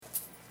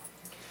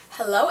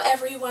Hello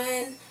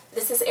everyone,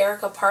 this is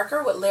Erica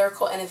Parker with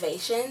Lyrical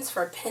Innovations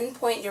for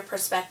Pinpoint Your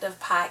Perspective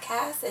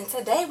podcast, and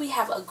today we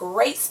have a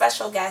great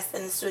special guest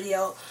in the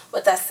studio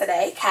with us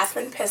today,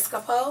 Catherine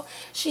Piscopo.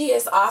 She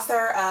is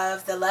author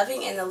of The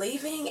Loving and the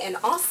Leaving and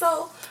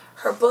also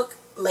her book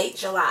Late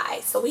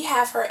July. So we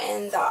have her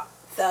in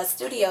the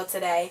studio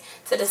today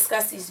to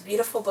discuss these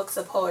beautiful books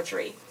of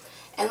poetry.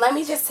 And let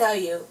me just tell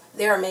you,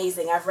 they're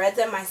amazing. I've read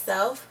them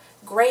myself.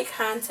 Great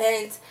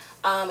content.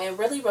 And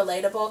really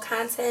relatable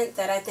content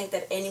that I think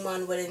that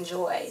anyone would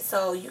enjoy.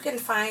 So you can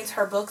find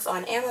her books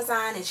on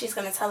Amazon, and she's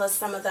going to tell us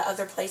some of the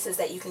other places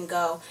that you can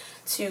go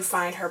to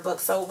find her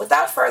books. So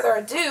without further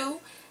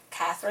ado,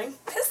 Catherine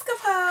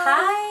Piscopo.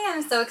 Hi,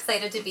 I'm so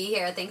excited to be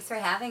here. Thanks for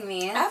having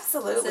me.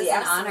 Absolutely. This is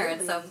an honor.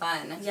 It's so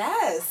fun.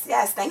 Yes.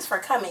 Thanks for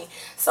coming.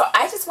 So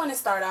I just want to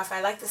start off,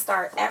 I like to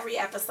start every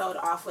episode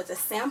off with a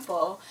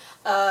sample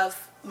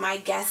of my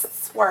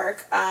guests'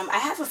 work. I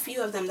have a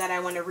few of them that I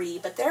want to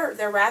read, but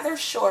they're rather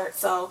short,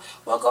 so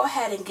we'll go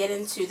ahead and get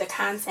into the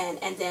content,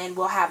 and then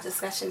we'll have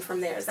discussion from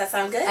there. Does that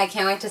sound good? I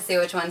can't wait to see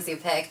which ones you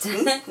picked.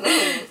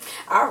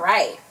 All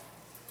right.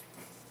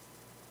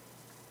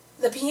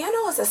 The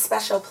piano is a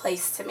special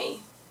place to me.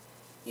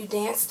 You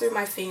dance through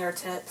my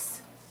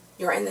fingertips.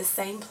 You're in the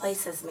same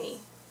place as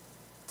me.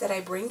 Did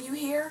I bring you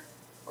here,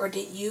 or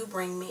did you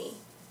bring me?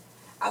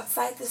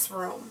 Outside this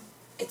room,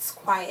 it's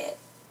quiet.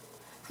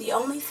 The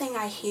only thing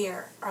I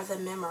hear are the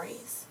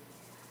memories.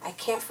 I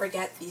can't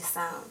forget these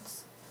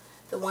sounds,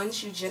 the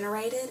ones you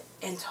generated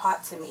and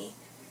taught to me.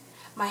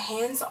 My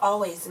hands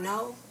always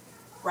know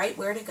right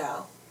where to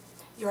go.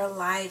 You're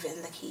alive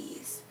in the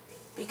keys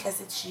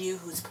because it's you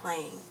who's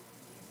playing,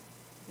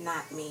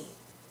 not me.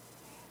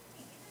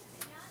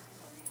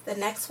 The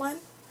next one,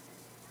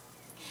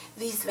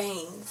 these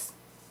veins,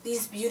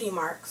 these beauty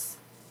marks,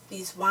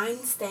 these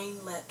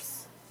wine-stained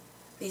lips,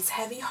 these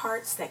heavy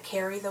hearts that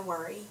carry the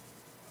worry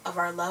of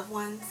our loved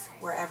ones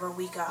wherever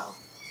we go.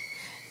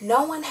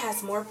 No one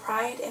has more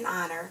pride and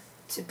honor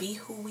to be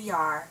who we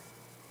are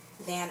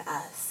than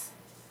us.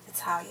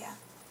 Italia.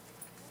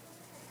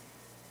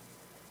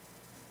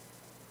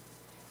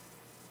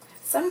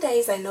 Some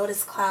days I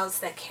notice clouds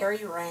that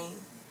carry rain,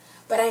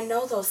 but I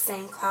know those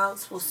same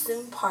clouds will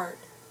soon part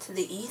to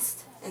the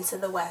east and to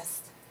the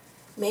west,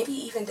 maybe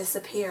even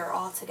disappear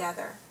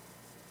altogether.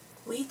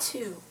 We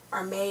too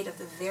are made of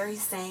the very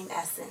same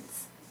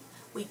essence.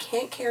 We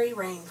can't carry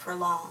rain for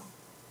long.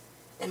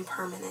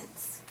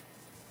 Impermanence.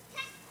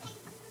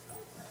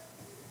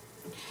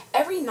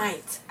 Every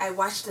night I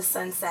watch the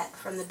sunset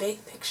from the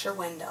big picture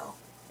window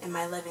in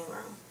my living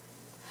room.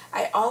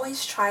 I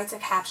always try to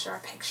capture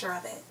a picture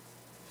of it,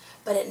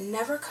 but it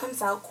never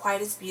comes out quite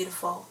as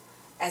beautiful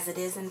as it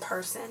is in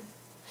person,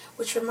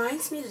 which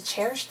reminds me to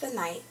cherish the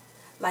night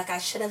like I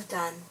should have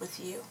done with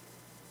you.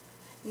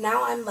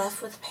 Now I'm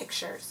left with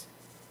pictures,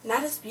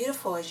 not as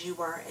beautiful as you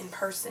were in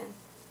person,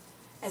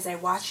 as I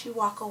watch you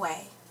walk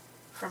away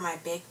from my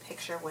big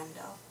picture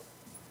window.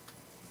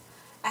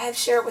 I have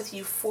shared with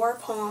you 4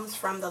 poems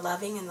from The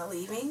Loving and the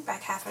Leaving by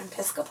Catherine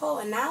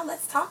Piscopo, and now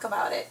let's talk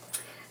about it.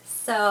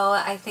 So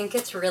I think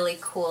it's really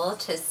cool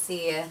to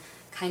see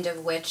kind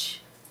of which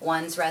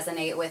ones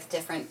resonate with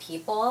different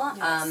people.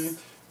 Yes.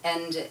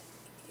 And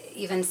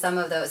even some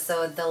of those,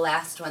 so the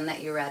last one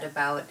that you read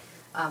about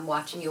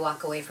watching you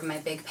walk away from my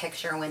big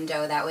picture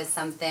window, that was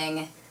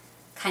something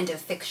kind of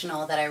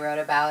fictional that I wrote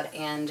about,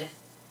 and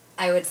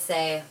I would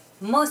say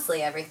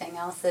mostly everything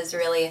else is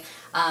really,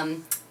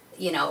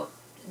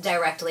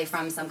 directly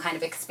from some kind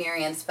of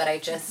experience, but I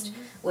just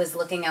was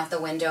looking out the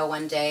window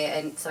one day,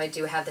 and so I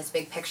do have this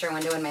big picture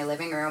window in my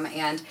living room,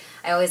 and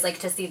I always like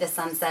to see the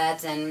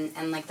sunset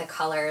and like the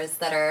colors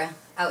that are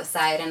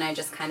outside, and I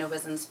just kind of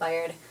was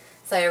inspired.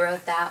 So I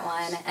wrote that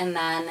one, and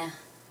then...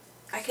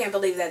 I can't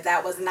believe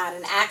that was not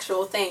an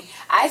actual thing.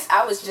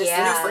 I was just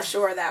knew for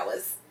sure that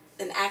was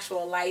an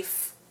actual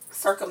life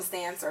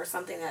circumstance or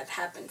something that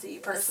happened to you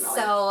personally.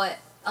 So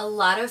a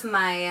lot of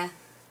my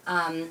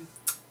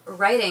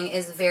writing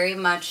is very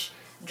much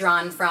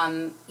drawn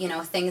from,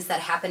 things that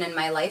happen in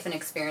my life and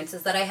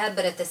experiences that I had,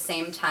 but at the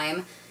same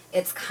time,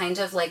 it's kind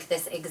of like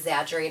this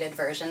exaggerated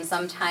version.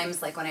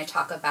 Sometimes, like when I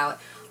talk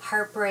about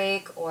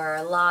heartbreak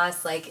or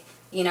loss,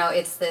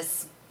 it's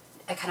this,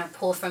 I kind of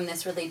pull from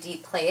this really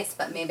deep place,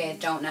 but maybe I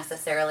don't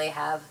necessarily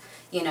have,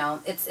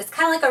 it's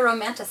kind of like a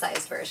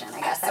romanticized version, I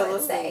guess. Absolutely. I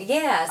would say.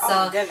 Yeah. So,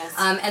 oh, my goodness.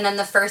 And then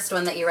the first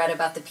one that you read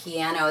about the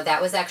piano,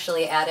 that was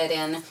actually added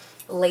in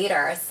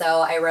later.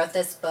 So I wrote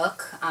this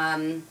book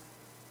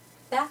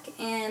back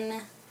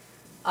in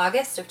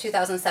August of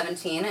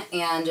 2017,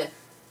 and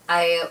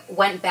I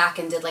went back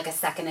and did like a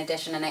second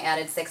edition, and I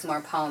added 6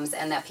 more poems,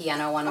 and that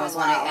piano one was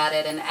one I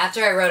added. And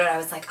after I wrote it, I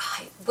was like,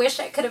 I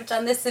wish I could have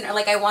done this sooner.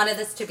 Like, I wanted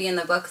this to be in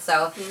the book,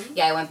 so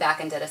yeah, I went back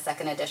and did a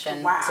second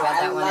edition to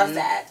add that one. I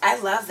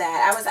love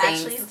that. I was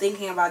actually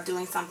thinking about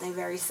doing something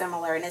very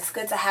similar, and it's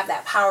good to have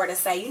that power to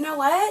say, you know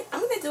what, I'm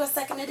going to do a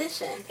second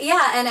edition.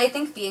 Yeah, and I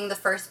think being the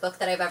first book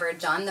that I've ever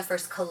done, the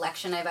first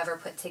collection I've ever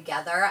put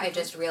together, I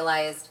just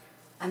realized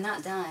I'm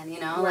not done, you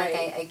know? Right.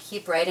 Like, I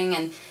keep writing,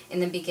 and in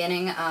the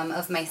beginning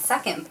of my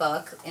second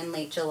book, in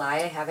late July,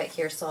 I have it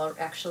here, so I'll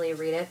actually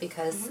read it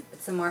because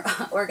it's a more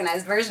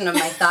organized version of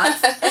my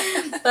thoughts.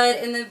 But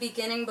in the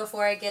beginning,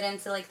 before I get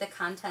into, like, the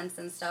contents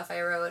and stuff,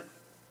 I wrote,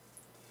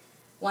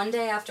 "One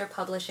day after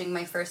publishing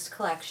my first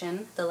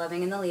collection, The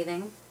Loving and the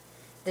Leaving,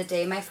 the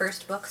day my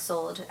first book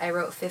sold, I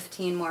wrote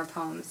 15 more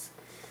poems.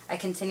 I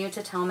continue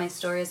to tell my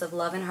stories of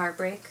love and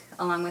heartbreak,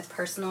 along with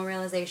personal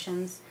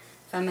realizations,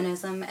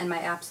 feminism, and my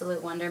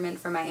absolute wonderment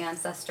for my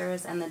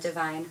ancestors and the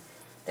divine.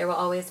 There will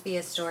always be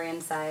a story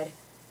inside.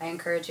 I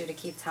encourage you to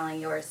keep telling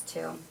yours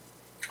too."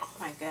 Oh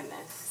my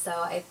goodness. So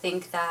I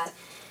think that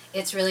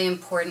it's really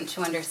important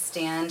to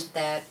understand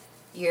that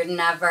you're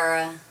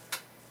never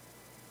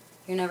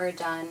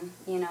done,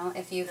 you know?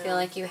 If you feel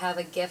like you have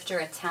a gift or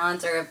a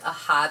talent or a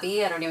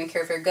hobby, I don't even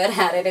care if you're good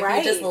at it, if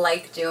you just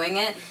like doing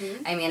it,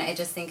 I mean, I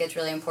just think it's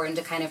really important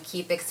to kind of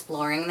keep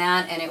exploring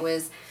that, and it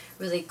was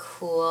really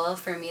cool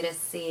for me to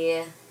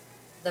see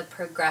the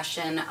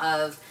progression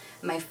of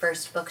my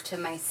first book to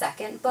my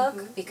second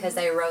book, because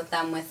I wrote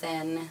them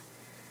within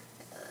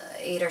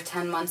 8 or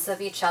 10 months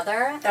of each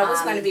other. That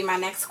was going to be my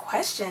next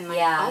question. Like,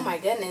 yeah. Oh my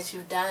goodness,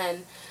 you've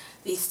done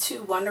these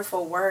two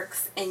wonderful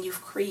works, and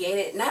you've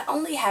created, not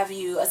only have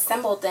you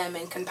assembled them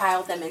and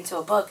compiled them into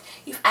a book,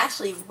 you've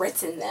actually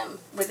written them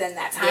within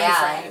that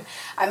time frame.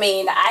 I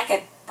mean, I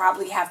could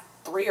probably have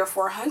 300 or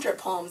 400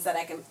 poems that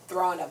I can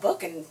throw in a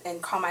book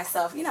and call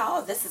myself, you know,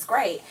 oh, this is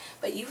great.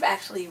 But you've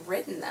actually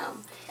written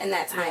them in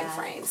that time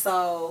frame.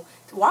 So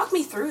walk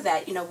me through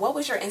that. You know, what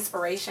was your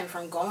inspiration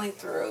from going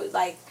through,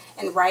 like,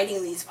 and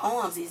writing these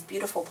poems, these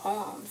beautiful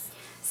poems?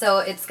 So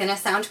it's going to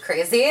sound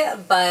crazy,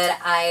 but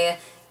I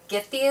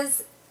get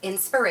these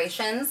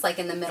inspirations like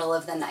in the middle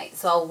of the night.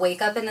 So I'll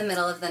wake up in the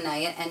middle of the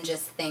night and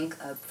just think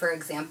of, for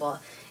example,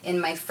 in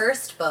my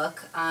first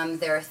book,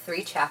 there are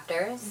 3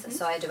 chapters,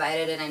 so I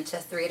divided it into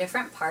 3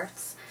 different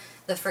parts.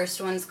 The first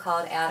one's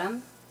called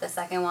Adam, the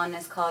second one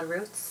is called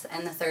Roots,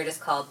 and the third is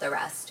called The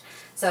Rest.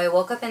 So I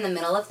woke up in the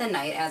middle of the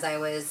night as I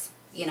was,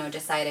 you know,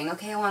 deciding,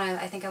 okay,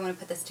 I think I want to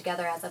put this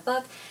together as a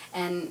book,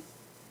 and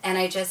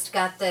I just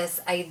got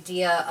this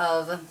idea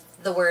of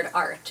the word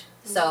art.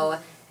 So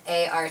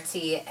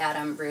A-R-T,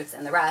 Adam, Roots,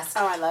 and The Rest.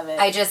 Oh, I love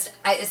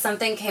it.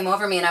 Something came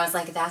over me, and I was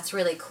like, that's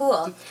really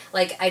cool.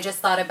 Like, I just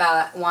thought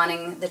about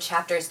wanting the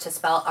chapters to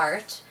spell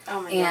art.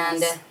 Oh, my goodness.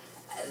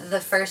 goodness.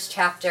 The first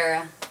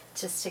chapter,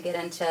 just to get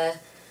into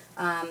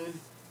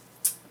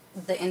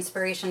the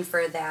inspiration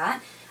for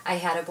that, I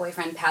had a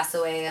boyfriend pass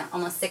away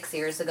almost 6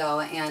 years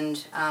ago,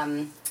 and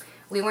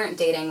we weren't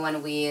dating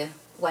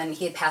when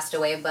he had passed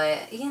away,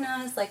 but, you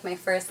know, it's like my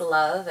first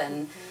love,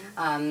 and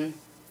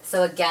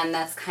so again,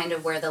 that's kind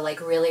of where the like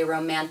really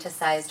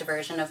romanticized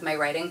version of my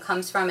writing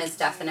comes from, is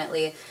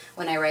definitely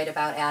when I write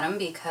about Adam,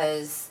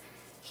 because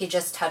he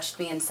just touched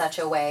me in such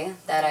a way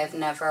that I've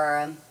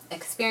never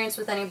experienced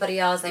with anybody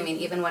else. I mean,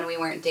 even when we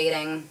weren't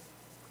dating,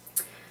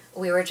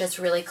 we were just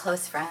really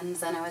close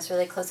friends, and I was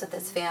really close with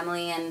his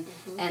family, and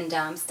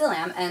still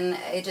am, and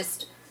I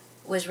just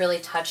was really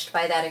touched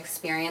by that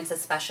experience,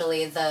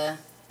 especially the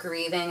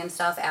grieving and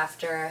stuff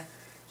after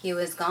he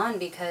was gone,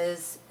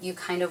 because you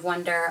kind of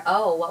wonder,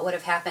 oh, what would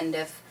have happened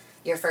if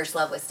your first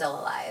love was still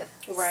alive?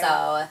 Right.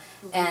 So,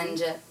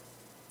 and,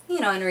 you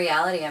know, in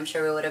reality, I'm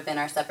sure we would have been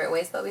our separate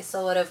ways, but we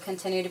still would have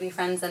continued to be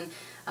friends. And,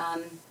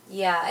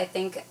 yeah, I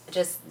think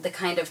just the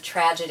kind of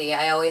tragedy,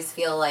 I always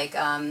feel like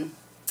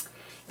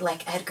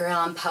Edgar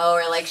Allan Poe,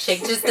 or like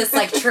just this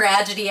like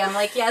tragedy. I'm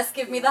like, yes,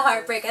 give me the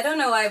heartbreak. I don't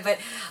know why, but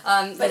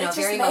you know, it just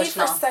very made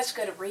emotional. for such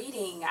good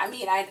reading. I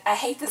mean, I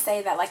hate to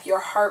say that, like, your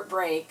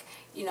heartbreak,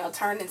 you know,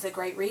 turned into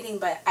great reading,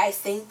 but I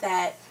think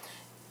that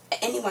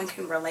anyone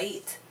can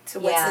relate to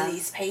what's in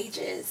these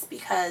pages,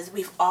 because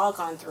we've all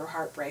gone through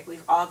heartbreak.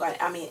 We've all gone,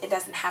 I mean, it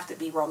doesn't have to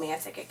be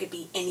romantic. It could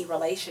be any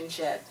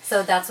relationship.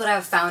 So that's what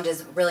I've found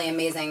is really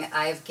amazing.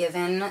 I've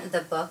given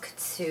the book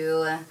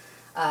to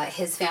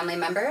his family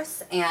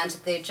members, and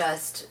they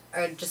just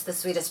are just the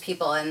sweetest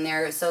people, and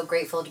they're so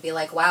grateful to be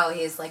like, wow,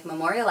 he's like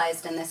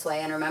memorialized in this way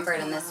and remembered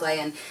in this way,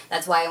 and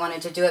that's why I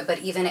wanted to do it. But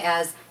even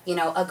as, you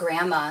know, a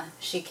grandma,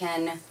 she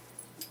can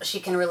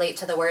relate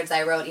to the words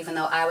I wrote, even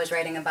though I was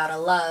writing about a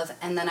love,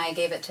 and then I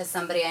gave it to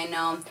somebody I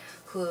know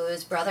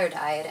whose brother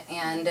died,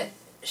 and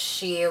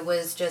she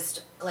was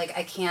just like,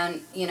 I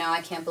can't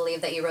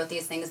believe that you wrote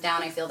these things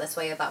down. I feel this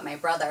way about my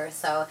brother.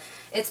 So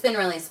it's been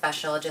really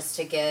special just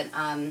to get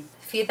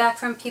feedback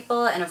from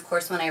people. And of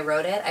course, when I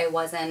wrote it, I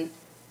wasn't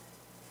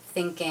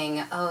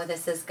thinking, oh,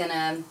 this is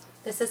gonna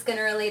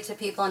relate to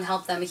people and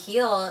help them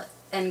heal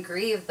and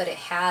grieve, but it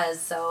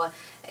has. So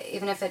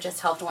even if it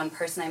just helped one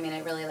person, I mean,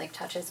 it really like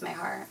touches my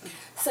heart.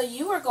 So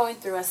you were going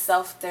through a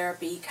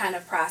self-therapy kind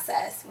of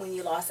process when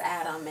you lost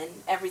Adam and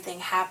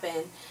everything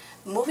happened.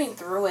 Moving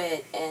through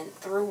it and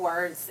through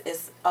words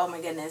is, oh my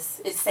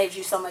goodness, it saves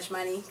you so much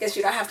money, because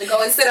you don't have to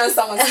go and sit on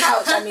someone's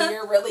couch. I mean,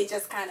 you're really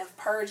just kind of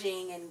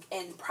purging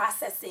and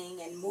processing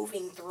and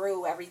moving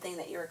through everything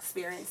that you're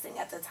experiencing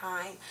at the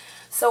time.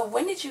 So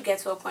when did you get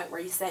to a point where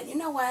you said, you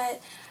know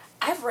what,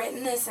 I've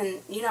written this and,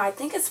 I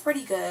think it's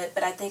pretty good,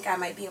 but I think I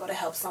might be able to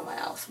help someone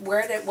else.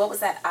 What was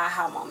that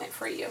aha moment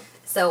for you?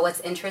 So what's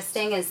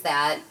interesting is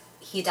that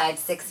he died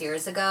 6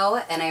 years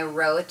ago, and I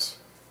wrote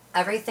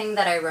everything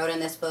that I wrote in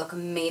this book,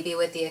 maybe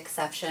with the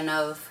exception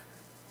of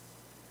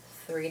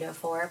 3 to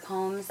 4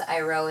 poems,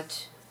 I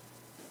wrote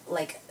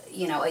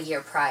a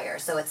year prior.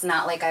 So it's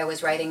not like I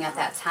was writing at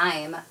that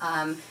time,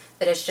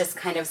 but it's just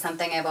kind of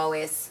something I've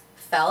always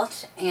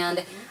felt.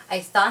 And I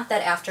thought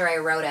that after I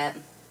wrote it,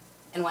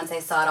 and once I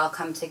saw it all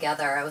come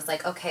together, I was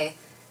like, okay,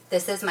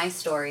 this is my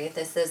story.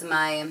 This is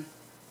my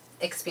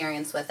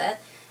experience with it.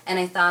 And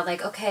I thought,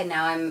 okay,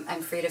 now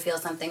I'm free to feel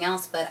something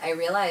else. But I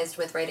realized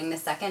with writing the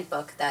second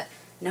book that,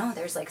 no,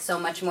 there's so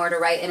much more to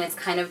write. And it's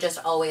kind of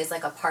just always a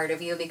part of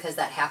you because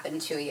that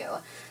happened to you.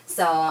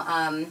 So,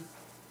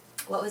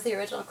 what was the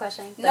original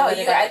question?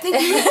 I think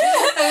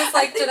I was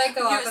like, did I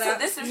go off? So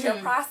this is your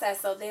process.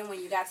 So then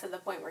when you got to the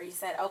point where you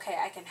said, okay,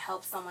 I can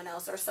help someone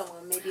else or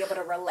someone may be able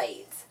to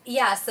relate.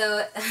 Yeah,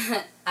 so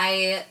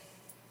I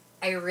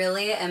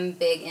really am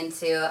big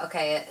into,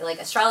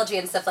 astrology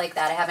and stuff like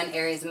that. I have an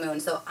Aries moon,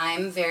 so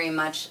I'm very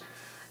much,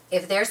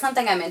 if there's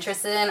something I'm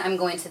interested in, I'm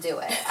going to do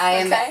it.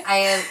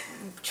 I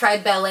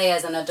tried ballet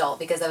as an adult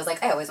because I was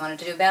I always wanted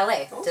to do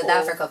ballet. Ooh. Did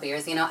that for a couple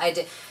years, I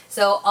did.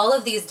 So all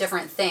of these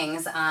different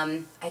things,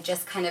 I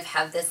just kind of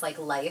have this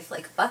life,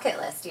 bucket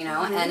list,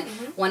 and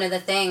one of the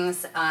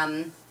things,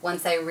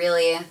 once I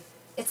really,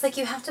 it's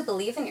you have to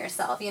believe in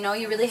yourself, you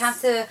really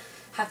have to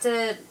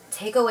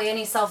take away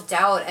any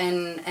self-doubt,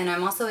 and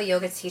I'm also a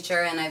yoga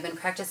teacher, and I've been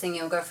practicing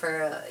yoga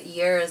for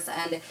years,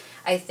 and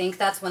I think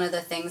that's one of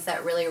the things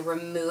that really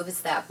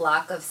removes that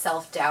block of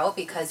self-doubt,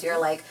 because you're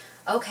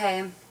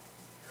okay,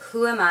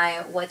 who am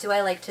I? What do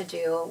I like to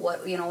do?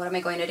 What am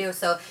I going to do?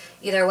 So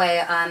either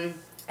way,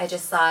 I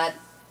just thought,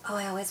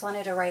 I always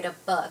wanted to write a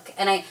book.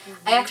 And I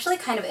actually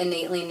kind of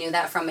innately knew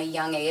that from a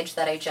young age,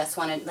 that I just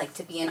wanted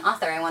to be an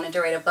author. I wanted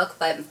to write a book,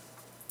 but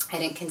I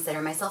didn't consider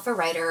myself a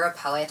writer or a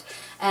poet.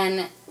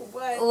 And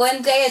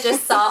one day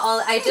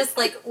I just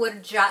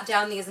would jot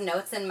down these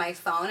notes in my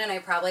phone, and I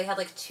probably had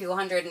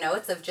 200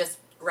 notes of just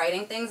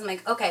writing things. I'm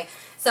okay.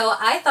 So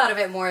I thought of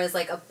it more as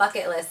a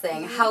bucket list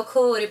thing. Mm-hmm. How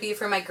cool would it be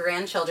for my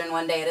grandchildren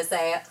one day to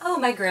say, oh,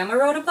 my grandma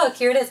wrote a book,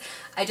 here it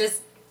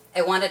is.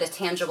 I wanted a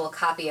tangible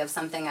copy of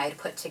something I'd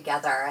put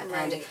together.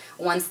 Right. And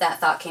once that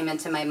thought came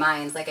into my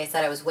mind, like I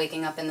said, I was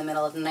waking up in the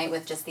middle of the night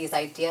with just these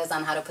ideas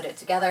on how to put it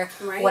together,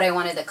 right. What I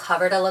wanted the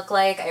cover to look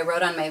like. I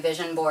wrote on my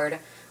vision board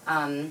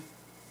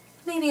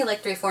maybe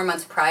 3-4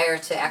 months prior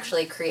to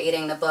actually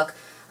creating the book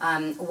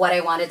what I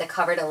wanted the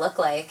cover to look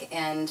like.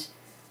 And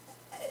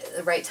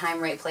the right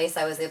time, right place,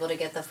 I was able to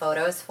get the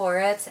photos for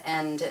it.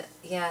 And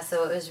yeah,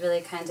 so it was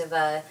really kind of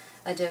a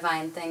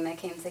divine thing that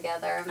came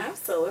together.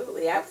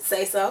 Absolutely, I would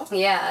say so.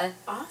 Yeah.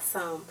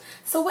 Awesome.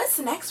 So what's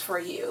next for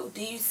you?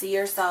 Do you see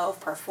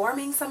yourself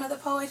performing some of the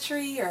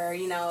poetry, or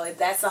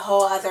that's a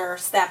whole other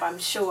step, I'm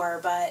sure,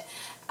 but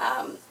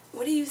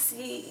what do you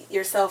see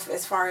yourself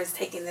as far as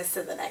taking this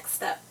to the next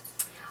step?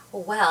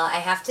 Well, I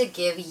have to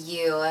give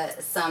you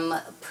some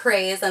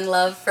praise and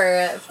love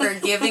for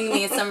giving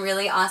me some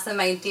really awesome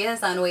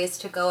ideas on ways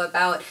to go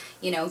about,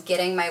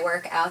 getting my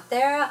work out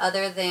there,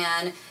 other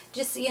than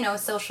just,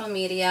 social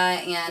media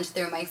and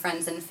through my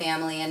friends and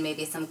family and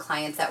maybe some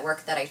clients at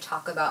work that I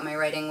talk about my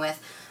writing with.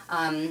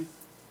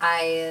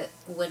 I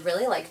would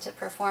really like to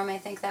perform. I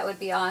think that would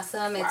be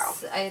awesome. Wow.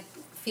 It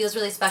feels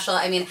really special.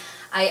 I mean,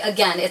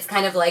 it's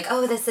kind of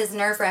this is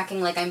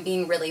nerve-wracking, I'm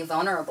being really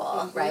vulnerable,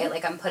 mm-hmm.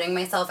 right? I'm putting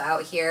myself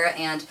out here,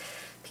 and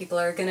people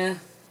are gonna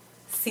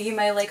see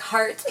my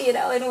heart,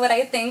 and what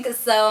I think.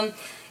 So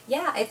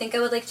yeah, I think I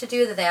would like to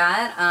do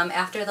that.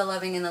 After The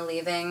Loving and the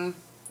Leaving,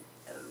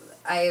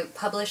 I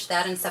published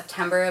that in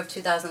September of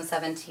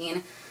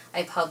 2017.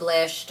 I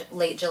published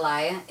late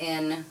July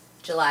in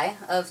July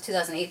of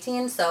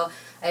 2018. So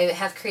I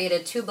have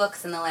created 2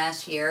 books in the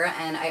last year,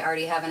 and I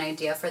already have an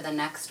idea for the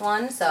next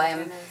one. So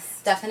I'm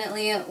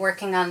definitely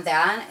working on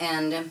that,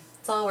 and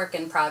it's all work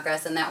in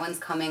progress. And that one's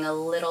coming a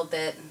little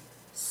bit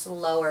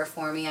slower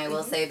for me, I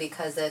will say,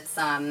 because it's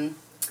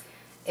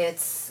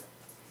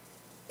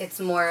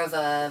more of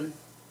a,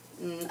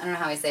 I don't know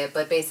how I say it,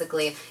 but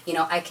basically,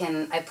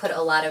 I put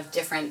a lot of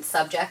different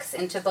subjects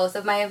into both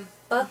of my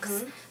books,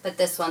 mm-hmm. but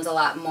this one's a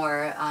lot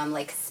more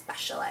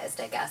specialized,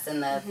 I guess,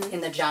 in the mm-hmm.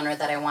 in the genre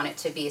that I want it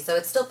to be. So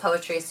it's still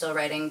poetry, still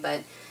writing,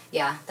 but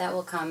yeah, that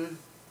will come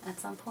at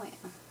some point.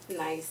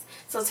 Nice.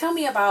 So tell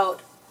me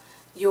about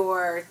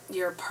your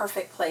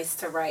perfect place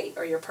to write,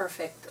 or your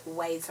perfect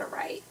way to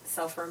write.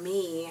 So for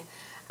me,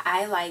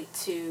 I like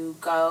to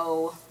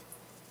go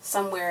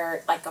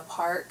somewhere like a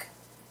park,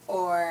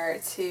 or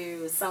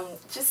to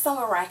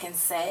somewhere where I can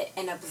sit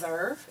and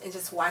observe and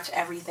just watch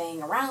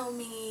everything around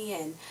me.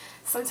 And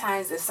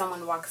sometimes if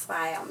someone walks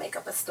by, I'll make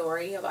up a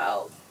story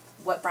about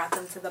what brought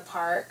them to the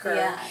park, or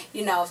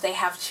if they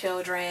have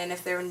children,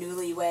 if they're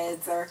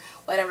newlyweds, or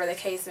whatever the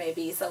case may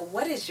be. So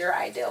what is your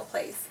ideal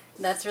place?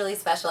 That's really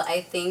special.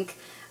 I think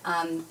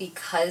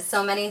because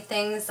so many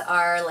things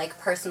are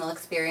personal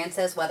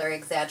experiences, whether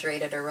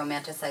exaggerated or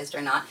romanticized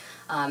or not,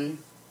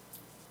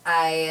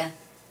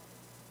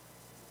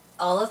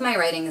 all of my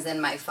writing is in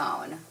my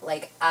phone.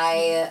 Like,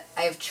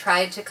 I've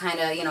tried to kind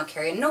of,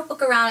 carry a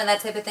notebook around and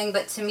that type of thing,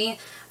 but to me,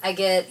 I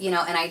get, an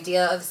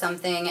idea of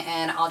something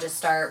and I'll just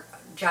start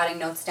jotting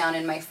notes down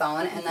in my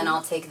phone, and then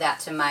I'll take that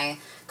to my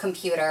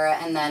computer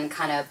and then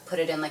kind of put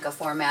it in like a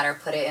format or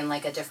put it in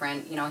like a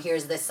different,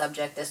 here's this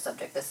subject, this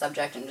subject, this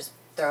subject, and just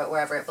throw it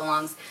wherever it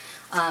belongs.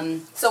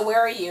 So where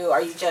are you?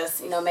 Are you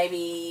just,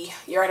 maybe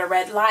you're at a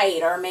red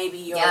light, or maybe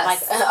you're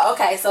yes.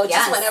 okay, so just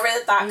yes. whenever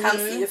the thought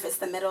comes to you, if it's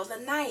the middle of the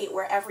night,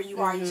 wherever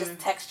you are, you just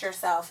text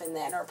yourself and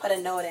then, or put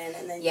a note in,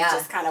 and then you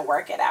just kind of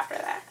work it after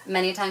that.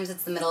 Many times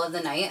it's the middle of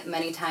the night.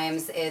 Many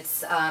times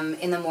it's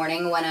in the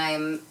morning when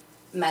I'm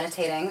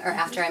meditating, or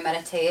after I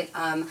meditate.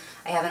 I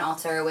have an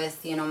altar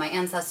with, my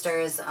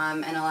ancestors,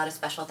 and a lot of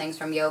special things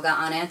from yoga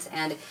on it,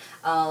 and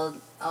I'll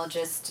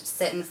just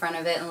sit in front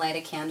of it and light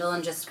a candle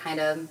and just kind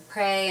of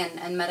pray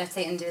and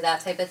meditate and do that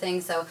type of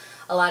thing. So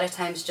a lot of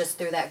times just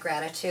through that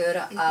gratitude,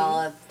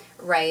 I'll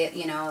write,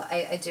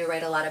 I do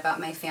write a lot about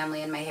my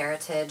family and my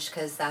heritage,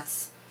 because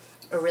that's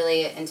a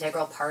really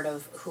integral part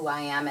of who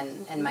I am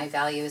and my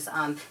values.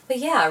 But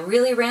yeah,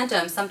 really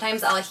random.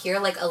 Sometimes I'll hear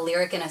like a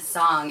lyric in a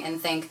song and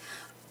think,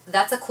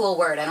 that's a cool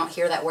word. I don't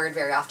hear that word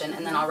very often,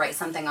 and then I'll write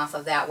something off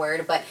of that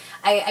word. But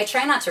I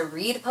try not to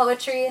read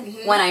poetry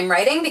when I'm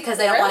writing, because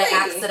I don't want to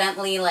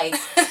accidentally like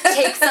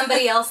take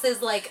somebody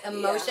else's like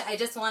emotion. I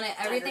just want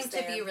everything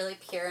to be really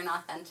pure and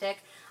authentic.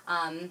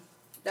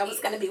 That was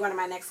going to be one of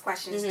my next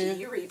questions. Do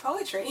you read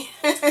poetry?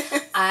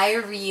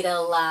 I read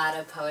a lot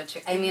of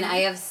poetry. I mean, I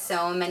have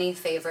so many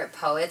favorite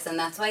poets, and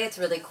that's why it's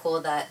really cool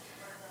that,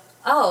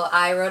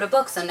 I wrote a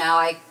book, so now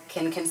I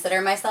can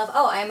consider myself,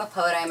 I'm a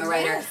poet, I'm a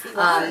writer.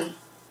 Yes,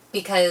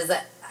 because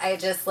I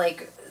just,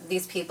 like,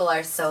 these people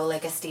are so,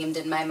 like, esteemed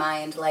in my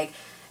mind. Like,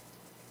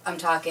 I'm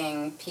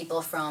talking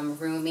people from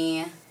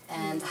Rumi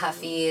and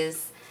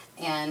Hafiz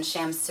and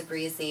Shams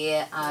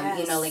Tabrizi,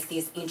 like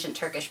these ancient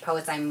Turkish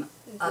poets I'm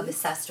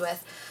obsessed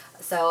with.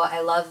 So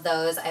I love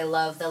those. I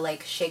love the,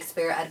 like,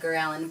 Shakespeare, Edgar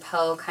Allan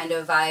Poe kind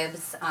of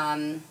vibes.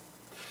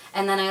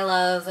 And then I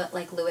love,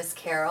 like, Lewis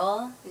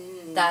Carroll.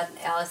 That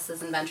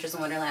Alice's Adventures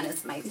in Wonderland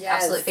is my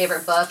absolute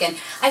favorite book. And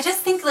I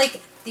just think,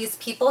 like, these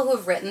people who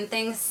have written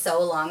things so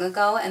long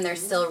ago and they're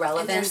still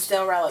relevant.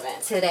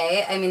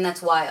 Today. I mean,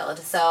 that's wild.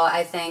 So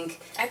I think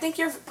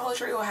your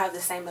poetry will have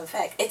the same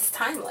effect. It's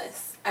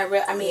timeless.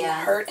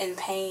 Hurt and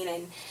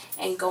pain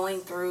and going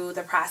through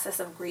the process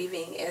of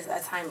grieving is a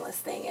timeless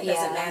thing. It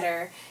doesn't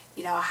matter,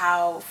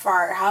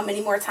 how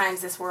many more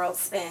times this world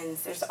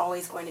spins. There's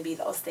always going to be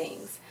those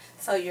things.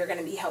 So you're going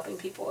to be helping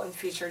people in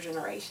future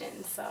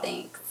generations. So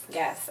thanks.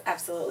 Yes,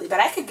 absolutely. But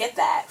I could get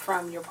that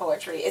from your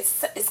poetry.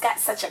 It's got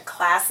such a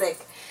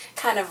classic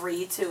kind of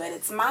read to it.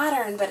 It's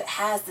modern, but it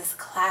has this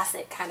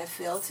classic kind of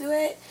feel to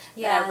it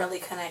that I really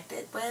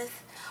connected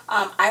with.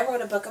 I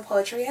wrote a book of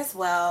poetry as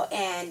well,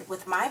 and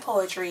with my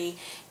poetry,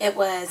 it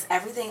was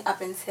everything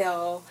up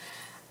until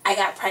I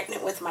got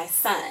pregnant with my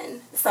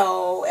son.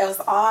 So it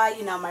was all,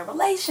 my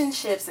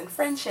relationships and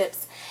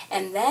friendships.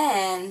 And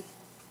then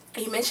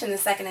you mentioned the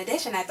second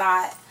edition. I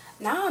thought,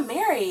 now I'm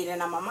married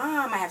and I'm a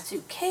mom. I have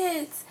 2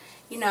 kids,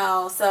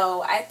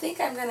 so I think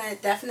I'm going to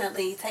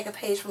definitely take a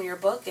page from your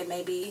book and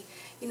maybe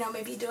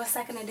do a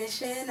second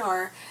edition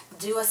or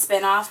do a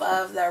spinoff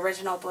of the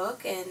original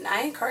book. And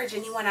I encourage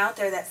anyone out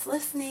there that's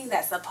listening,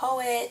 that's a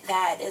poet,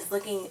 that is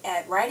looking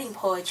at writing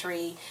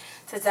poetry,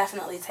 to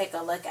definitely take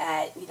a look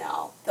at,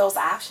 those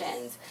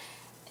options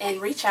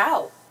and reach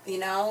out,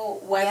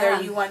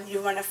 whether you want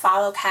to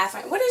follow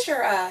Catherine. What is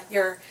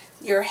your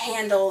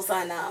handles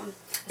on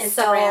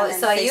Instagram?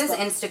 So I use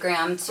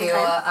Instagram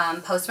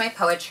to post my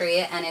poetry,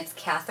 and it's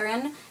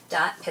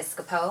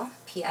Catherine.Piscopo,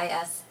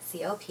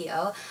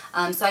 Piscopo.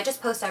 So I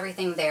just post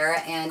everything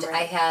there, and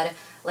I had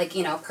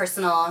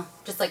personal,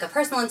 just like a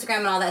personal Instagram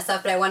and all that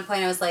stuff. But at one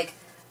point I was like,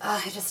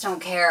 I just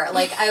don't care.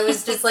 Like, I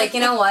was just like,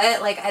 you know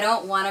what? Like, I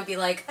don't want to be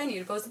like, I need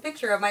to post a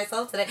picture of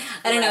myself today.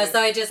 I don't know. So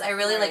I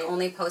really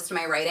only post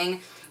my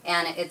writing.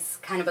 And it's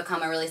kind of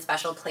become a really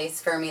special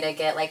place for me to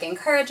get, like,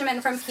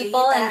 encouragement from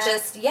people and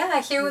just,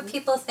 hear what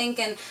people think.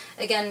 And,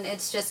 again,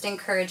 it's just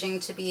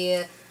encouraging to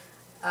be,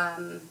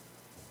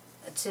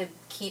 to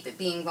keep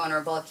being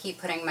vulnerable,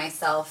 keep putting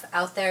myself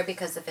out there,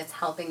 because if it's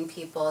helping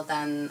people,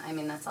 then,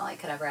 that's all I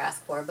could ever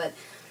ask for. But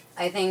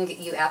I think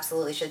you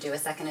absolutely should do a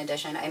second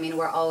edition.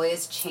 We're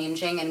always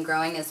changing and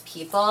growing as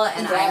people,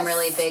 and I'm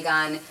really big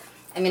on,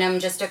 I'm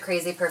just a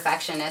crazy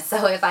perfectionist,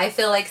 so if I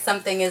feel like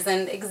something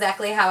isn't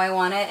exactly how I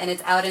want it and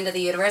it's out into the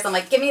universe, I'm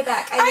like, give me it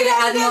back. I need to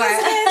add more.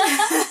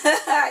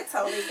 I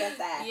totally get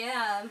that.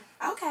 Yeah.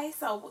 Okay,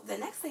 so the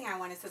next thing I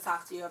wanted to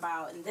talk to you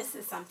about, and this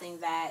is something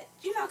that,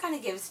 kind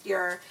of gives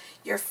your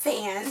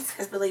fans,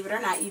 because believe it or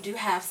not, you do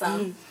have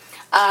some,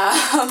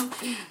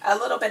 a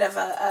little bit of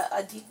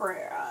a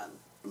deeper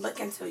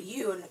look into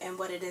you and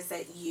what it is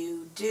that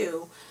you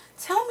do.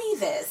 Tell me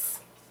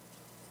this.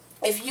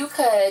 If you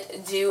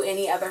could do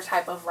any other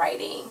type of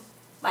writing,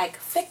 like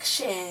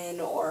fiction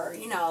or,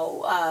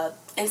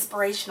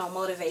 inspirational,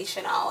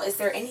 motivational, is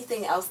there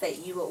anything else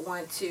that you would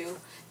want to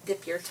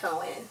dip your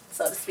toe in,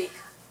 so to speak?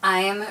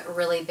 I'm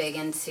really big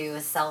into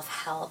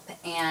self-help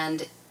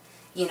and,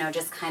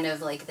 just kind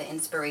of like the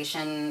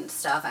inspiration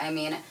stuff. I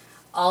mean,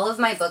 all of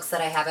my books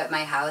that I have at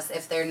my house,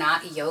 if they're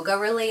not yoga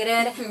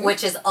related,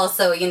 which is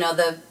also,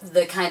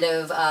 the kind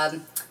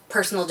of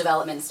personal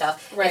development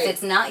stuff. Right. If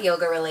it's not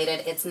yoga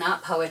related, it's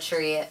not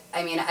poetry.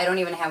 I mean, I don't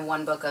even have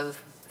one book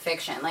of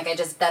fiction. Like,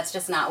 that's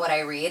just not what I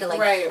read. Like,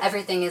 right.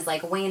 Everything is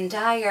like Wayne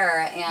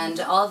Dyer and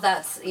all of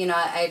that's,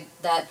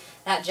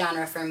 that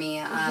genre for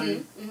me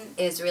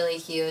is really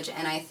huge.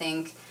 And I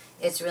think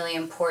it's really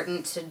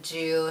important to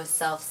do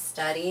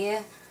self-study.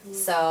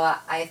 So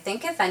I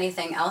think if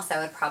anything else, I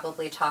would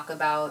probably talk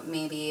about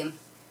maybe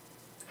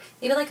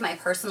like my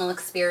personal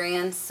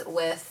experience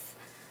with,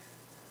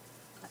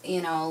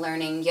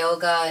 learning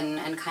yoga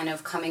and kind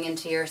of coming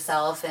into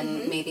yourself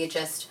and maybe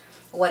just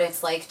what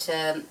it's like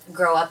to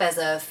grow up as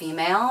a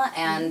female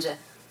and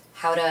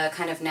how to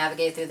kind of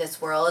navigate through this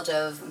world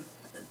of,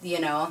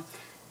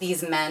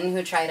 these men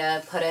who try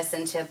to put us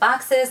into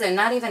boxes, and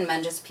not even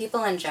men, just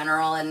people in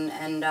general,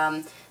 and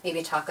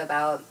maybe talk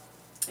about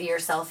your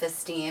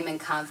self-esteem and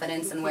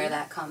confidence and where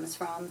that comes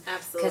from.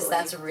 Absolutely. Because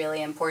that's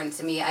really important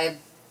to me. I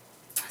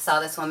saw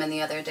this woman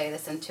the other day,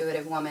 this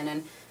intuitive woman,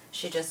 and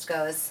she just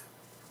goes,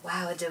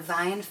 wow, a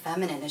divine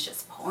feminine is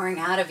just pouring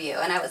out of you.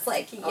 And I was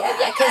like, yeah,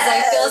 because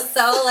I feel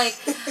so like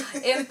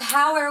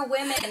empower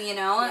women,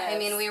 Yes. I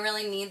mean, we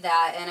really need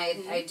that. And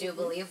I do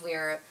believe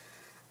we're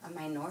a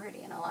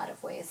minority in a lot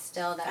of ways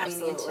still that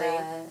Absolutely. We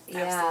need to,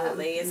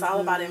 Absolutely. It's all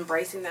about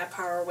embracing that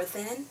power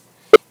within.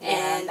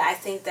 Yeah. And I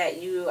think that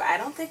I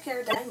don't think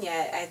you're done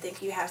yet. I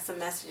think you have some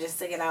messages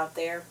to get out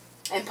there.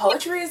 And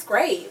poetry is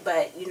great,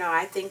 but,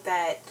 I think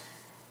that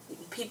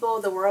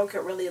the world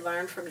could really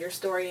learn from your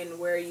story and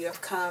where you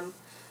have come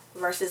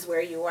versus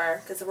where you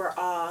were, because we're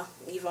all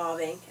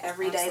evolving.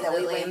 Every day that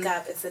we wake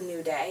up, it's a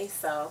new day.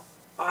 So,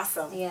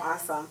 awesome. Yeah.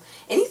 Awesome.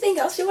 Anything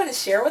else you want to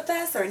share with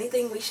us, or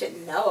anything we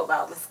should know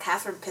about Miss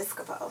Catherine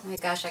Piscopo? Oh my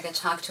gosh, I could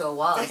talk to a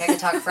wall. Like, I could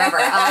talk forever.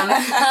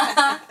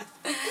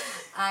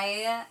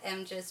 I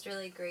am just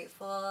really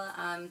grateful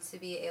to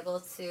be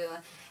able to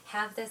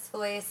have this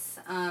voice,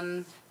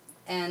 and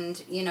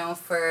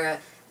for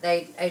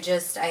I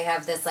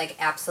have this like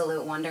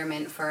absolute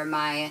wonderment for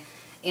my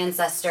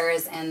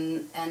ancestors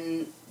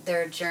and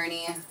their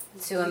journey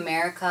to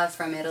America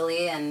from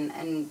Italy,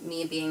 and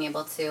me being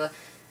able to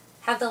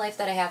have the life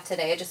that I have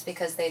today just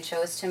because they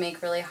chose to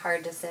make really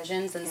hard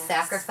decisions and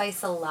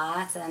sacrifice a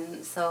lot,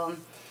 and so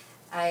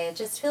I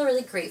just feel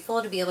really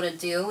grateful to be able to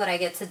do what I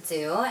get to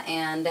do,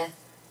 and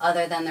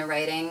other than the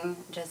writing,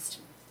 just,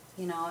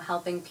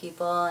 helping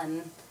people,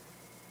 and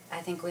I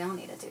think we all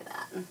need to do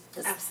that.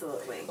 Just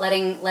absolutely.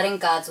 Letting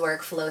God's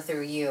work flow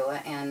through you,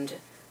 and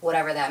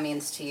whatever that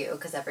means to you,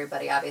 because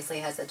everybody obviously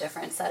has a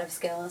different set of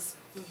skills.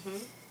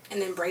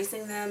 And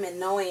embracing them and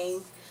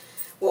knowing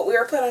what we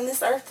were put on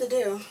this earth to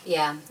do.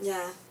 Yeah.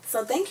 Yeah.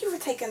 So thank you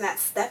for taking that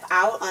step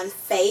out on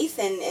faith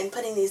and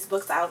putting these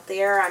books out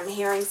there. I'm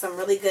hearing some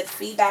really good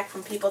feedback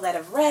from people that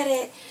have read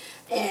it,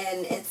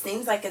 and it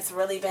seems like it's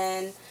really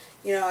been,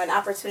 an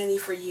opportunity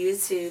for you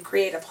to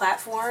create a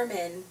platform,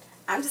 and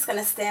I'm just going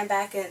to stand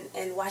back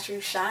and watch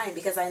you shine,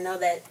 because I know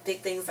that big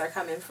things are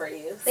coming for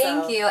you.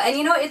 Thank you.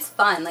 And it's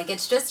fun. Like,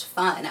 it's just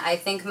fun. I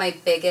think my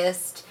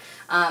biggest,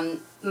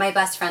 my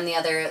best friend the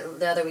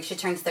other week, she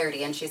turned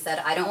 30, and she said,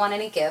 I don't want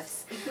any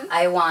gifts.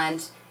 I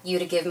want you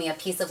to give me a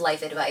piece of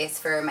life advice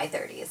for my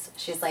 30s.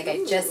 She's like,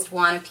 I just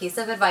want a piece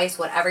of advice,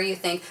 whatever you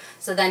think.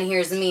 So then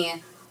here's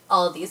me,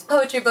 all these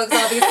poetry books,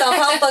 all these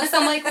self-help books.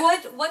 I'm like,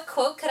 what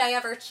quote could I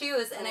ever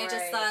choose? And I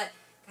just thought,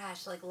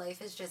 gosh, like,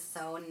 life is just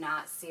so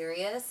not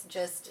serious.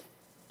 Just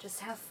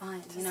have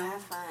fun, Just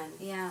have fun.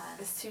 Yeah.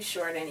 It's too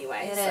short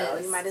anyway. It so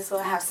is. You might as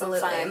well have Absolutely.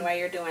 some fun while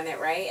you're doing it,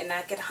 right? And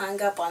not get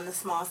hung up on the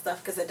small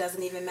stuff, because it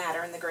doesn't even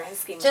matter in the grand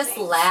scheme of things. Just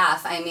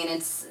laugh. I mean,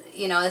 it's,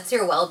 it's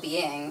your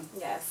well-being.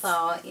 Yes.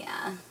 So,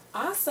 yeah.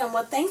 Awesome.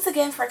 Well, thanks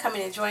again for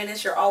coming and joining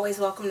us. You're always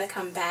welcome to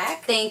come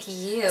back. Thank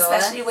you.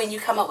 Especially when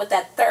you come up with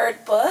that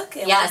third book.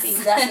 And yes. we'll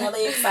be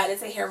definitely excited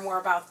to hear more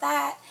about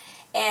that.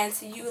 And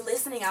to you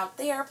listening out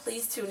there,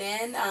 please tune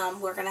in.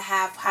 We're going to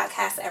have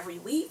podcasts every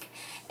week.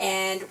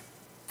 And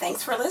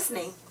thanks for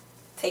listening.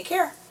 Take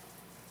care.